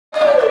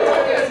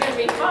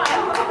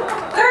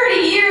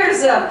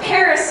of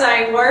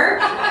parasite work.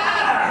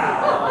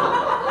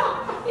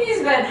 He's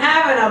been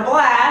having a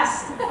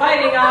blast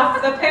fighting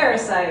off the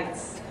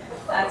parasites.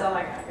 That's all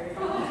I got.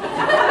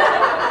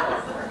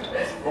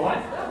 That's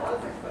fine.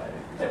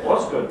 That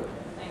was good.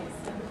 Thanks.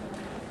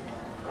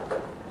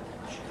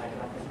 Should take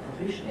it up as a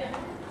profession.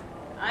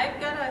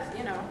 I've got to,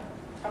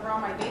 cover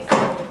all my bases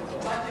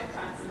with budget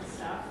cuts and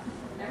stuff.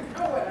 Never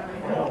know what I'm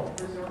going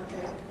to resort to.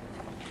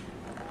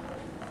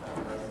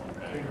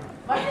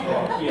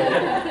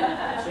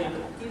 Yeah. See,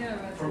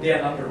 from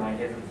down under, mate,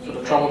 had sort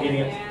of trouble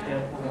getting it.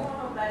 Yeah. We'll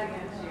hold that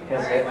against you. How's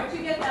All right, that? once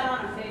you get that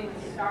on a page,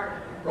 you start.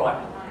 Right.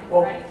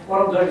 Well,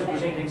 what I'm doing is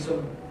presenting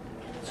some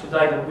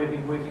data that we've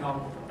been working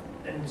on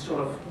in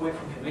sort of work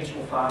from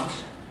conventional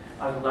farms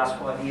over the last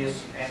 5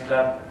 years, and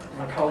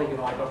my colleague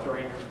and I, Dr.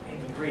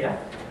 Andy Greer,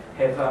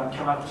 have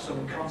come up with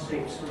some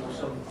concepts or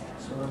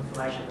some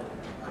information that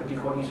could be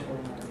quite useful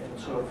in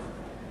sort of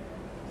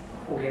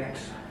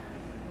organics.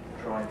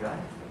 Try and go.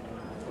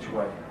 Which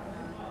way?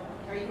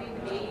 Are you doing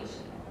the page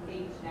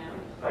down?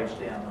 Page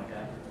down,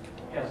 okay.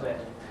 How's that?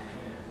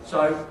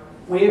 So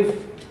we've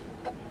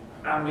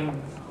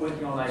been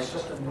working on a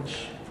system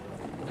which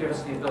will give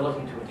us the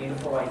ability to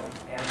identify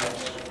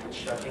animals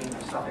which are being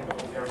suffering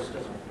from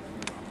parasitism.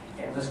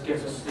 And this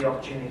gives us the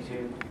opportunity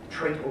to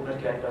treat or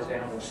mitigate those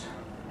animals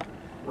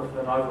with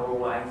an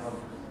overall aim of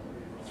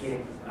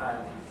getting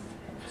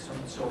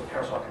some sort of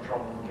parasite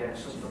control in the organic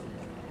system.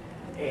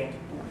 And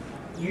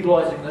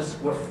utilising this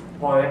with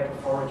bioactive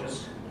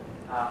forages,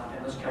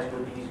 in this case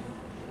we'll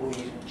be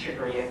using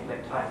chicory and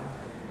lactane,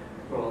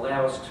 will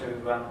allow us to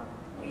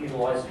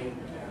utilise the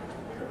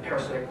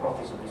parasitic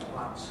properties of these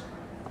plants.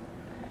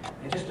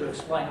 And just to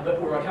explain a bit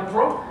where I come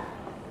from,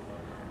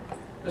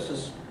 this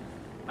is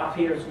up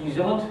here, it's New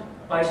Zealand,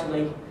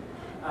 basically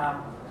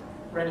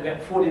around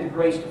about 40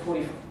 degrees to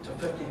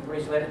 50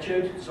 degrees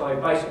latitude. So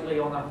basically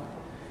on the,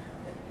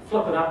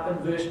 flip it up,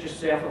 inverse just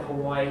south of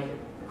Hawaii,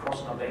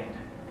 across a band.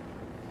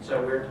 So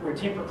we're a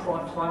temperate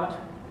climate.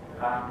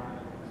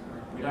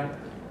 We don't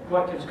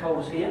quite get as cold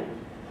as here.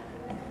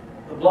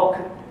 The block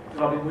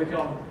that I've been working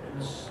on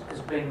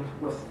has been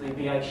with the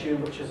BHU,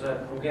 which is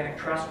an organic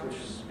trust, which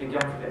has been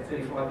going for about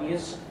 35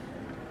 years.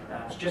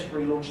 It's just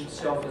relaunched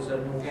itself as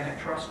an organic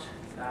trust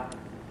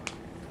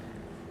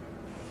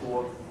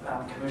for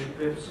commercial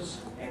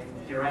purposes, and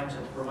their aim is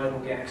to promote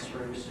organics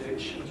through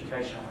research,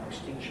 education and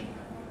extension.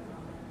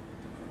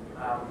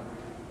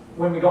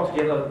 When we got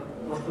together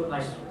with them,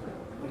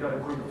 we got a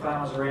group of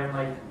farmers around,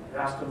 they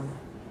asked them,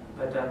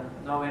 they'd done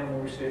no animal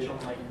research on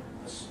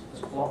this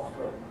block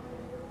for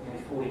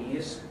nearly 40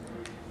 years.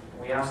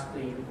 We asked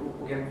the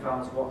organic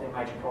farmers what their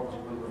major problems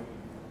were in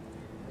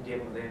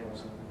dealing with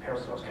animals, and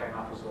parasites came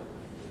up as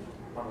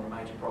one of the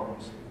major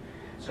problems.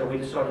 So we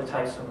decided to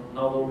take some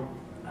novel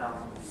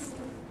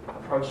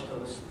approach to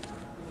this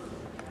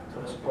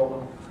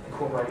problem,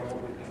 incorporating what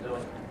we've been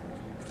doing.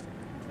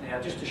 Now,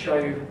 just to show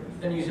you,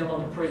 in New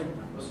Zealand at present,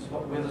 this is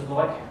what the weather's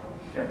like,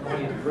 about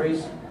 90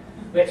 degrees.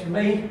 That's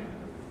me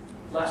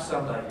last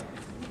Sunday.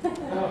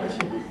 Oh,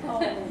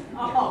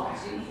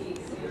 jeez.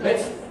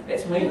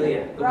 That's me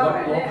there. The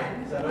white block.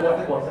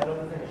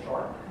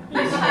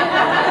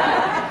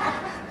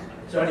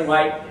 So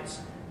anyway, it's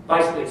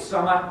basically it's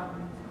summer,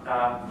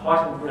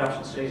 height of the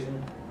production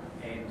season,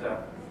 and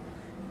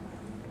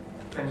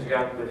things are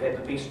going. We've had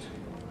the best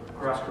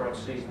grass growth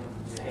season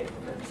we've had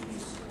for 50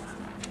 years.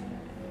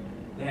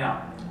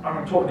 Now, I'm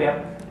going to talk about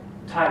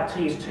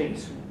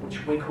TSTs,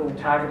 which we call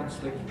targeted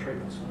selective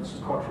treatments, and this is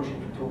quite crucial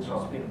to talk, so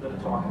I'll spend a bit of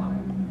time on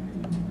them.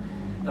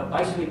 They've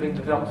basically been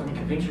developed in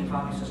conventional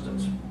farming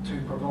systems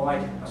to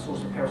provide a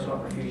source of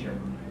parasite refugia.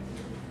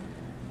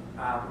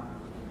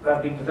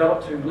 They've been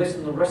developed to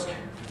lessen the risk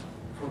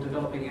for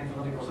developing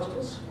antibiotic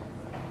resistance.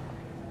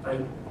 They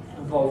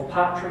involve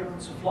part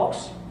treatments of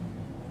flocks,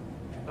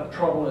 but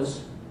trouble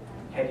is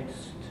how to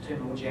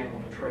determine which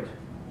animal to treat.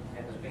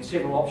 And there's been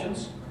several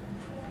options.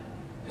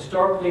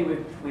 Historically,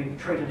 we've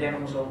treated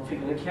animals on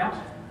fecal count,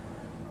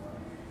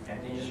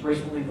 and then just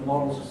recently the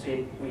models have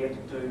said we have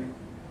to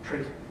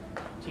treat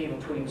 10 or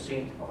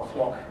 20% of a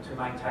flock to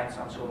maintain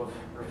some sort of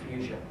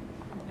refugia.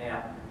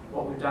 Now,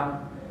 what we've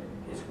done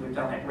is we've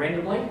done that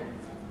randomly,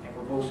 and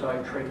we've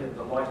also treated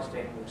the lightest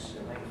animals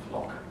in the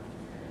flock.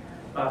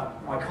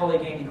 But my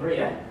colleague Andy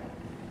Greer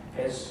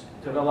has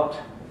developed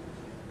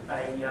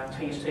a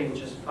TST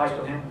which is based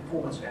on animal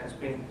performance,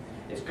 and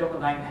it's got the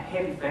name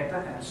Happy Factor,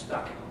 and it's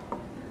stuck.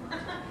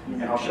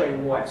 And I'll show you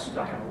why it's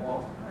stuck in a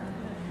while.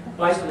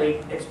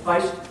 Basically, it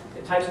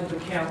takes into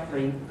account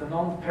the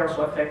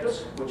non-parasite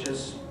factors, which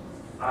is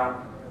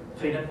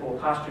feed in or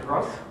pasture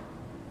growth,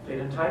 feed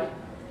intake.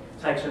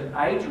 It takes in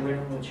age or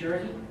animal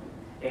maturity,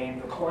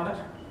 and the climate,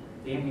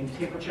 the ambient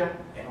temperature,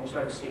 and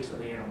also the sex of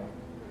the animal.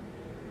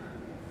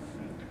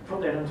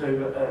 Put that into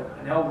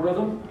an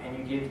algorithm, and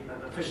you get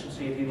an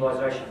efficiency of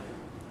utilisation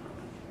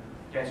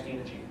against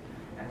energy.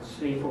 And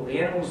therefore, the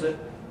animals that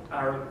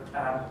are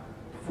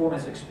perform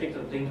as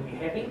expected deemed to be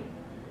happy,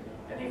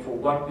 and therefore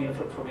won't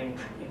benefit from any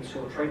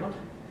sort of treatment,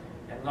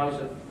 and those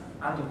that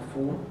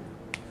underperform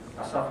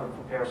are suffering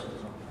from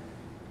parasitism.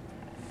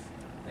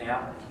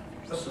 Now,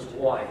 this is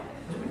why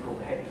we call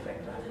the happy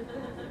factor.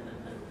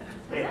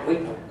 And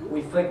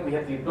we think we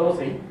have the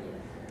ability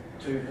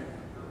to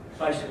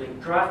basically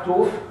draft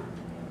off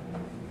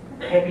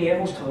the happy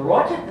animals to the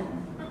right,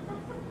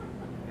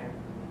 and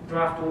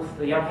draft off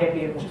the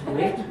unhappy animals to the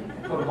left,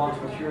 and put them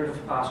onto a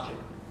curative pasture.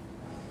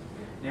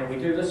 Now we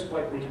do this.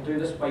 We can do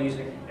this by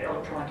using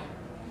electronic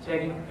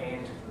tagging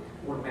and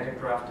automatic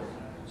drafting.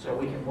 So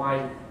we can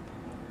weigh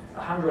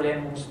 100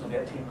 animals in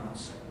about 10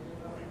 minutes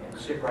and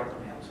separate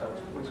them out. So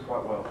it works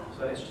quite well.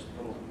 So that's just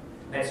a little.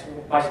 That's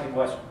basically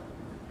why it's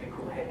been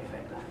called a happy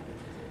factor.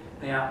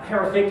 Now,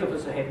 how effective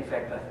is the happy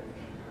factor?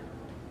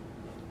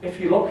 If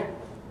you look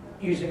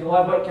using a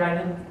live weight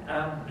gain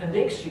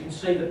index, you can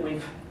see that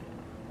we've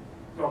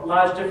got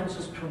large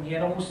differences between the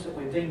animals that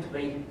we're deemed to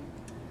be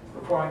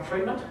requiring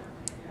treatment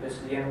versus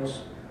the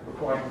animals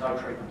requiring no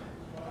treatment.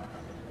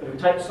 But if we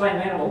take the same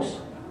animals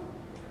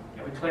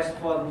and we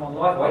classify them on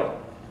live weight,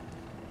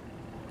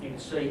 you can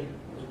see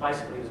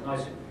basically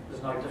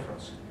there's no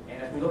difference.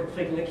 And if we look at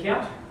fecal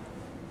count,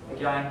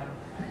 again,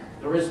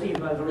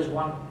 even though there is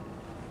one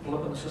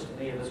blip in the system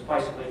there, there's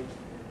basically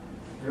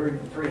very,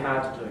 very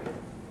hard to do.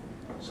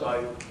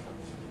 So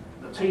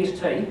the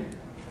TST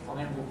on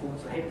animal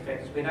performance, the happy factor,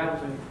 has been able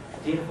to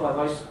identify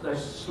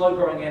those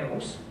slow-growing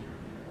animals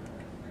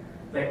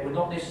that was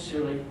not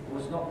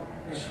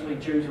necessarily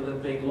due to them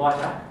being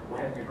lighter or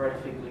having a greater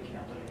fecal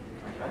count.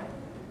 Okay.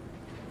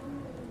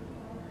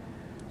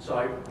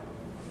 So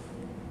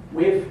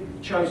we've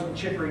chosen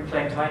chicory and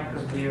plantain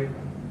because of their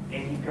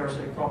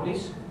anti-parasitic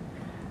properties.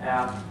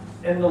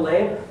 In the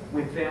lab,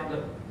 we've found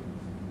that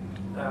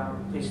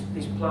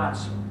these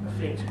plants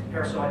affect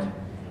parasite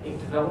egg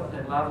development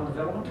and larval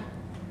development,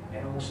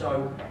 and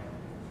also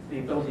the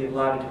ability of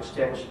larvae to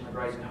establish in the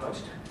grazing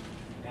host.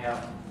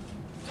 Now,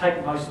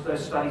 taking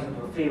those studies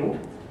into the field,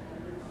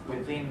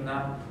 we've then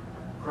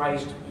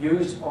grazed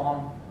ewes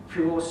on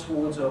pure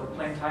swards of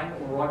plantain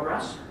or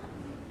ryegrass,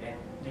 and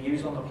the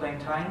ewes on the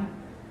plantain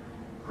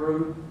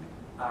grew,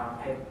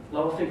 had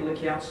lower fecal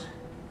counts,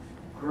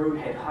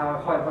 had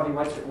higher body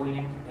weights at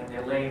weaning, and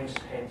their lambs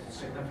had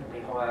significantly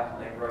higher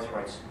lamb growth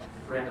rates,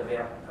 around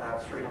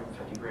about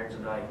 350 grams a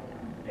day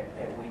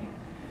at weaning.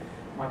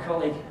 My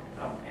colleague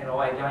and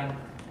I, again,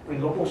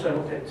 we also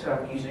looked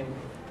at using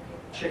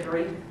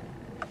chicory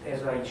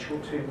as a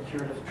short-term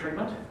curative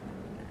treatment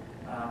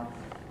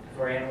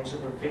for animals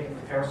that were infected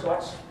with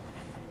parasites,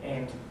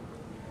 and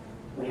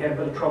we had a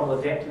bit of trouble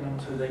adapting them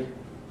to the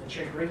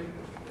chicory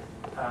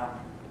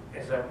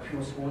as a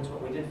pure swards,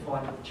 but we did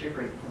find that the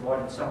chicory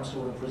provided some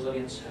sort of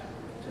resilience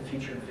to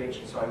future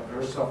infection. So there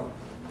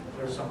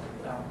is some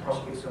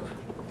prospects of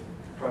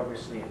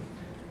progress there.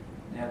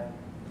 Now,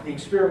 the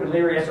experimental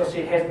area, as I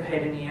said, hasn't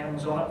had any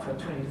animals on it for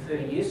 20 to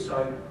 30 years,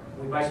 so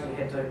we basically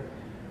had to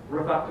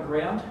rip up the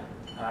ground.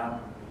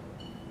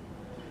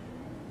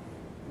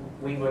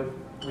 We've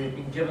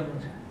been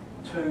given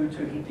two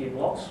hectare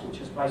blocks, which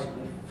is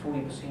basically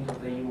 40%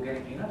 of the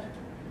organic unit.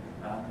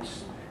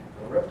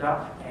 We were ripped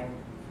up and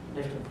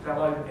left in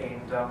fallow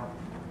and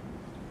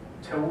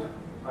tilled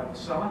over the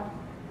summer.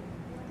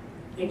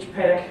 Each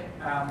paddock,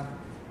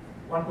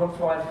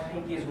 1.5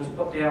 hectares was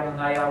put down in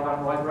AR1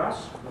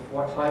 ryegrass with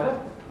white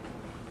clover,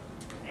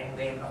 and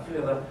then a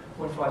further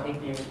 0.5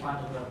 hectares was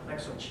planted in a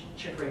mix of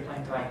chicory,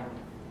 plantain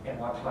and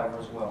white clover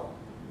as well.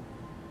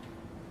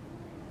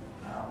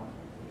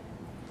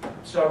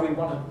 So we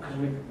wanted, because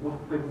we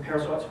were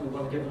parasites, we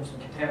wanted to give them some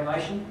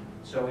contamination.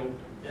 So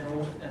in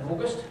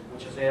August,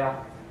 which is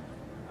our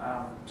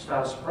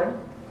start of spring,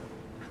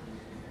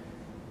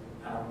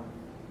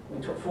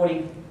 we took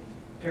 40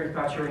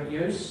 periparturient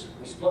ewes,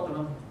 we split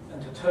them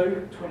into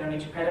two, 20 on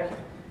each paddock.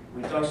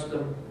 We dosed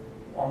them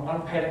on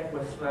one paddock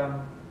with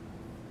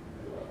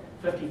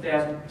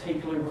 50,000 T.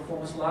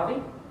 colubriformis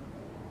larvae,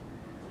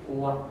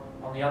 or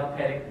on the other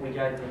paddock we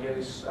gave the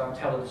ewes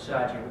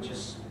Talidosardia, which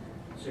is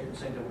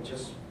circumcincta, which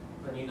is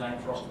the new name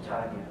for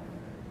Ostentagia,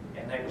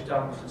 and that was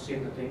done within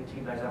 7 to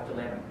 10 days after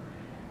lambing.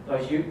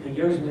 The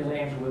ewes and their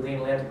lambs were then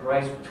allowed to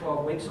graze for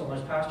 12 weeks on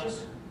those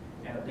pastures,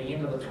 and at the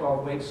end of the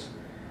 12 weeks,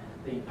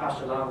 the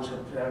pasture larvas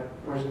had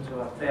risen to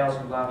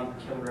 1,000 larvae per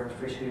kilogram of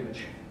fresh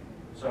herbage.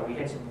 So we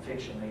had some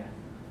infection there.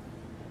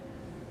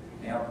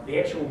 Now, the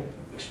actual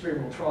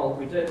experimental trial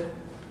we did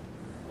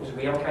was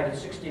we allocated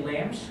 60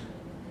 lambs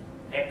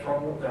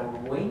from what they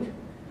were weaned.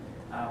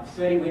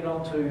 30 went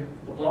on to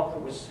the block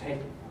that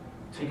had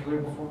T.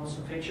 colubriformis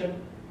infection,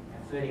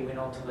 and 30 went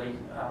on to the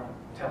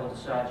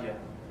Talidosardia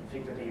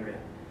infected area.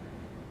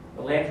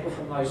 The lambs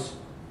within those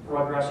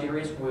ryegrass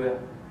areas were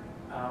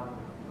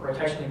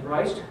rotationally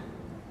grazed.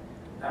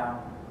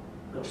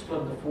 They were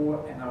split into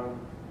 4, and they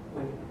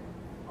were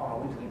on a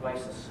weekly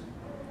basis.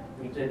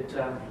 We did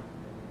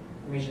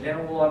measured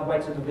animal live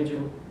weights,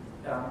 individual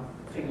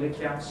fecal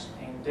counts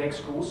and DAG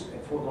scores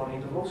at fortnightly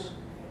intervals,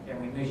 and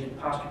we measured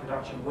pasture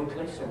production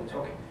weekly. So we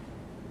took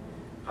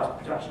pasture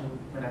production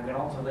when they went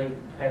onto the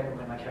paddock and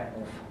when they came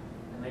off,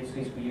 and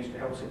these were used to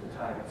help set the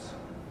targets.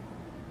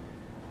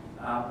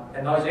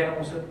 And those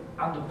animals that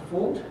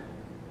underperformed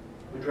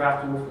were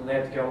drafted off and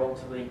allowed to go on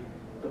to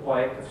the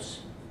bioactive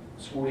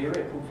sward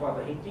area, 0.5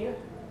 a hectare,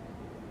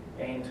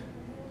 And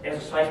as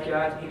a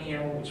safeguard, any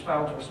animal which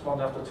failed to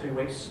respond after 2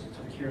 weeks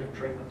to the curative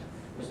treatment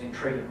was then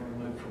treated and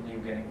removed from the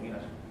organic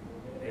unit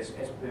as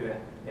per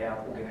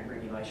our organic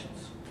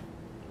regulations.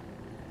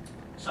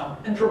 Some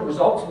interim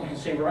results, and you can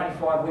see we're only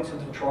 5 weeks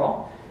into the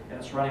trial, and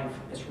it's running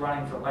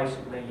for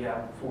basically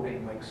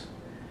 14 weeks.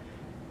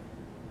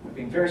 We've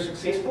been very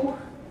successful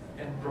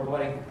in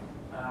providing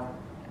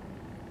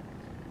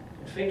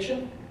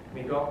infection.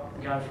 We're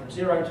going from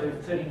 0 to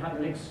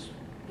 1300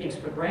 eggs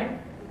per gram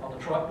on the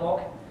trike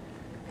block,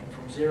 and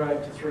from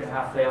 0 to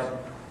 3,500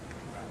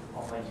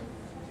 on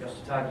the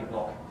Yositagi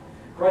block.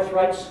 Growth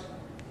rates,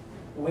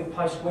 a week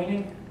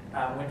post-weaning,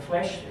 went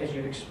flash as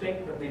you'd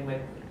expect, but then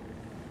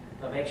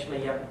they've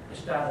actually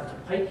started to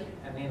peak,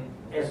 and then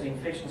as the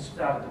infections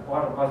started to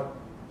bite on both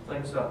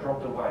things, they've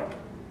dropped away.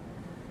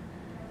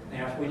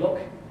 Now if we look,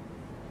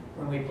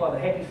 when we apply the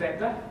happy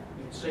factor,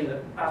 you can see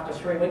that after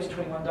 3 weeks,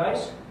 21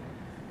 days,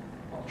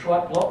 on the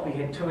trike block we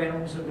had 2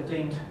 animals that were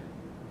deemed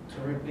to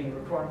be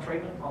requiring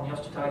treatment. On the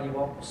Yositagi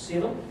block was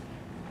 7,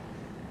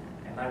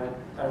 and they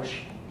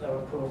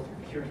were put off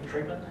curative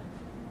treatment.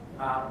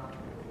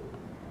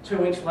 2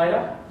 weeks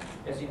later,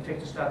 as the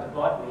infection started to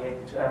bite, we had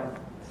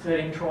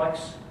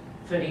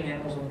 13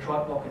 animals on the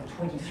trike block and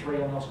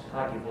 23 on the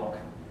Yositagi block.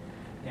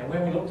 Now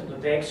when we looked at the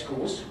DAG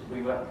scores,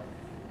 we were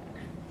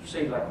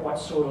see they're quite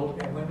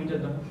soiled, and when we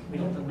looked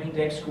at the mean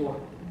DAG score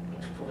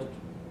for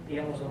the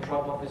animals on the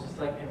trike block versus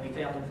the thing, and we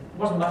found that there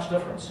wasn't much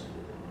difference.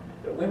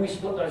 But when we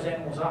split those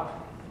animals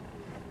up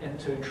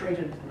into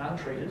treated and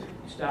untreated,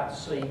 you start to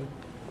see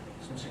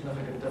some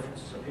significant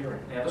differences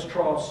appearing. Now this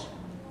trial's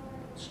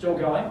still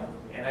going,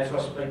 and as I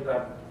speak,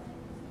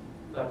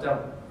 they've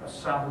done a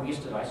sample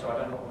yesterday, so I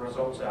don't know what the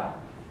results are.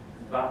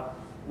 But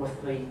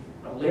with the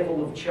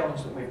level of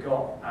challenge that we've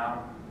got,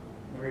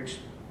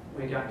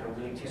 we're going to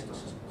really test the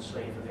system to see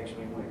if it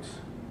actually works.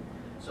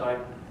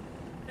 So,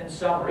 in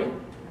summary,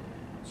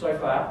 so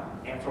far,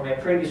 and from our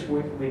previous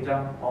work that we've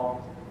done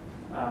on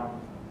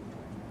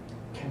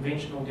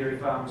conventional dairy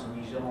farms in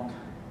New Zealand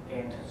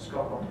and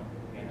Scotland,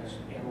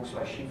 and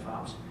also sheep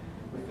farms,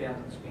 we've found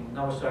that there's been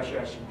no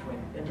association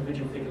between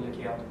individual fecal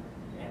count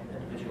and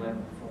individual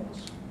animal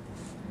performance.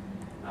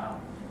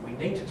 We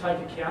need to take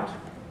account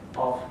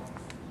of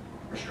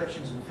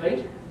restrictions in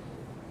feed,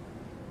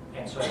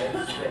 and so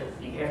that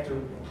you have to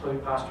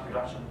include pasture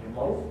production in your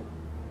model.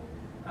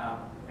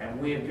 And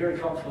we're very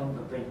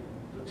confident that the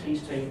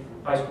TST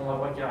based on live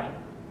weight gain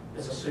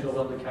is a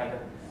suitable indicator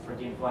for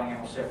identifying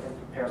animal saffron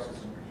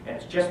parasitism. And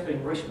it's just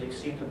been recently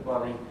accepted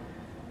by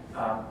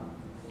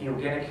the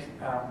Organic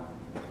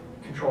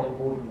Controlling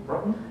Board in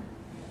Britain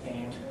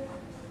and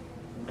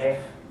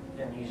MAF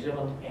in New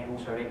Zealand, and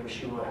also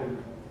Agrosure, who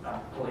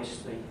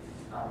police the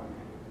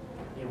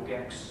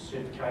organics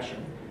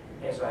certification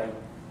as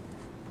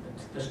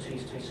this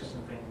TST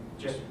system being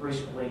just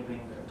recently been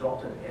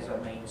adopted as a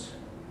means,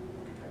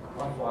 a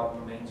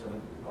quantifiable means of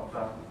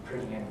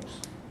treating animals.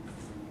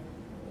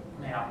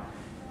 Now,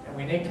 and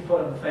we need to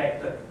put in the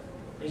fact that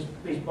these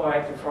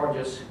bioactive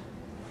forages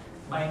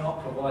may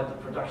not provide the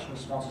production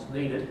responses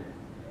needed,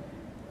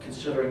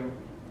 considering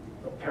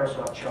the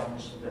parasite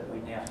challenge that we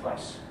now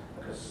face,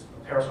 because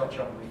the parasite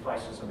challenge we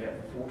face is about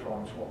 4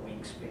 times what we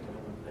expected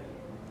it would be.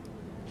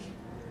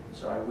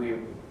 So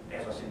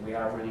as I said, we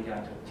are really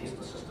going to test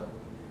the system,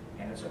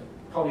 and it's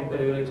probably a bit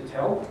early to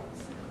tell,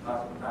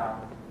 but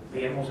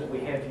the animals that we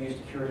have used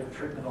curative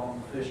treatment on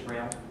in the first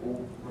round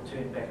will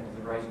return back into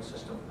the grazing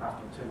system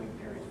after a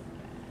 2-week period.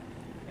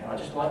 And I'd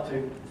just like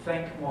to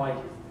thank my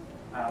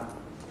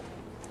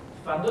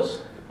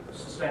funders, the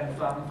Sustainable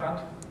Farming Fund,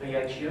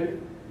 BHU,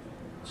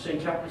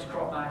 Seed Companies,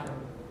 Cropmark,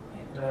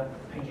 and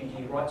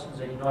PGG Wrightsons,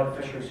 and United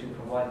Fisheries, who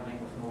provided me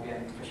with an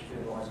organic fish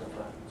fertiliser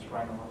for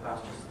spraying on my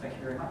pastures. Thank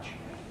you very much.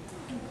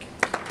 You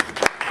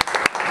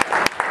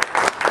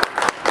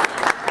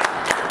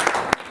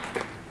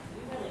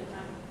really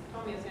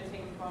told me it was going to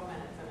take me 12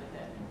 minutes, and it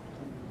did.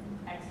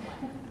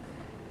 Excellent.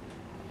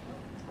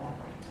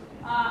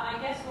 I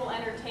guess we'll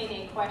entertain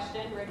a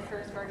question. Rick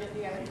Kurzberg, if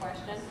you have a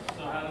question.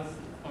 So how does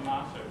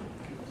FOMASA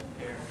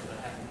compare to the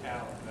happy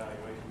cow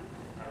evaluation?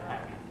 Or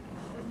happy?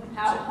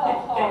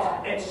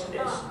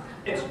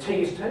 It's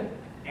TST,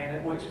 and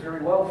it works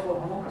very well for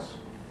homoccus.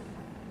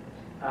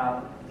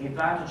 The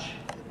advantage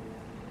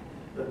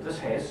that this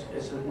has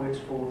is that it works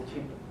for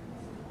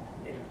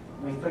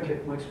we think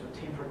it works for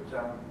temperate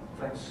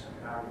things,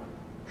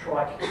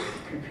 trike,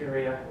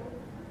 cuperia,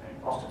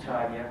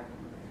 ostatagia.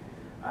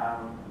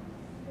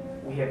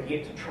 We have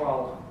yet to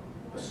trial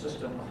the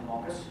system with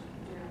homoccus,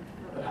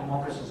 but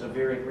homoccus is a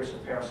very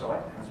aggressive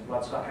parasite and it's a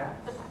bloodsucker.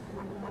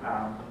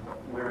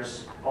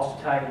 Whereas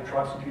ostatagia,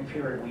 trikes and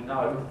cuperia we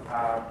know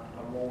are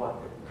a more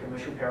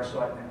commercial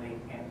parasite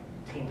and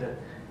tend to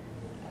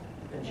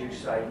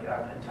induce a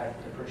intake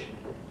depression.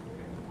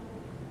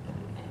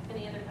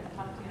 Any other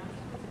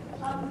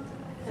comments?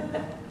 So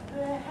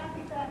the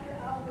happy factor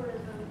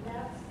algorithm,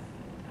 that's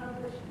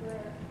published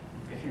where?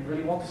 If you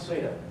really want to see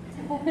it.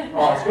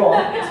 Oh, it's gone.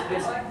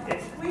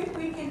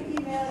 We can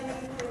email you.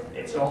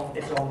 It's on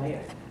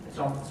there. It's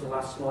the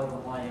last slide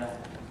on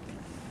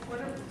What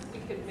if we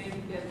could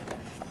maybe get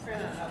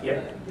print out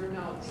Yep. your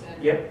notes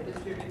and Yep.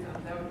 distribute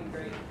them? That would be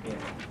great. Yeah.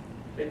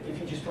 But if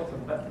you just talk the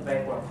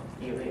back one,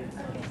 yeah, there. Yeah.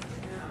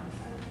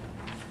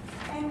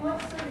 And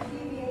what sort of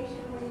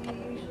deviation were you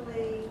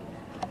usually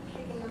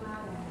kicking them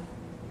out at?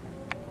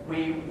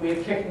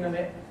 We're kicking them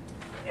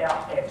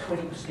out at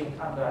 20%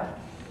 under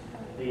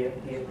their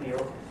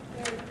projected.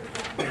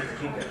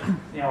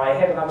 Now, I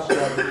have another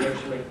slide where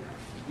actually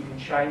you can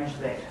change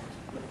that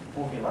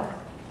formula,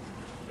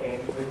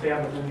 and we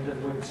found that when we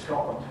did work in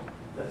Scotland,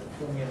 that the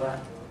formula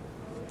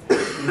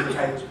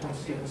indicated was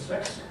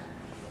 0.76,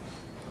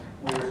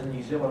 whereas in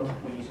New Zealand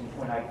we're using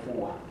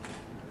 0.84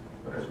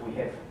 because we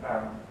have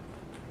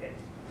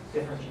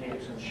different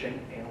genetics in sheep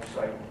and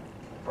also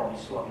probably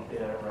slightly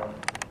better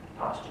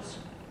pastures.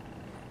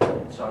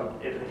 So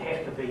it would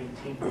have to be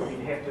 10,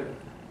 you'd have to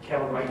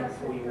calibrate it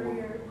for your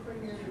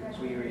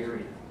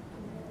area.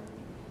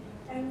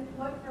 And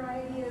what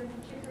variety of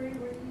chicory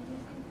were you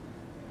using?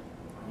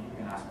 You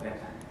can ask that.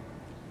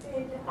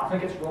 It, I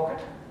think it's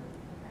rocket,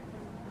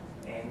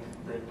 and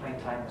the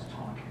plantain is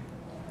tonic.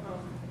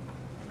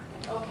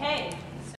 Okay.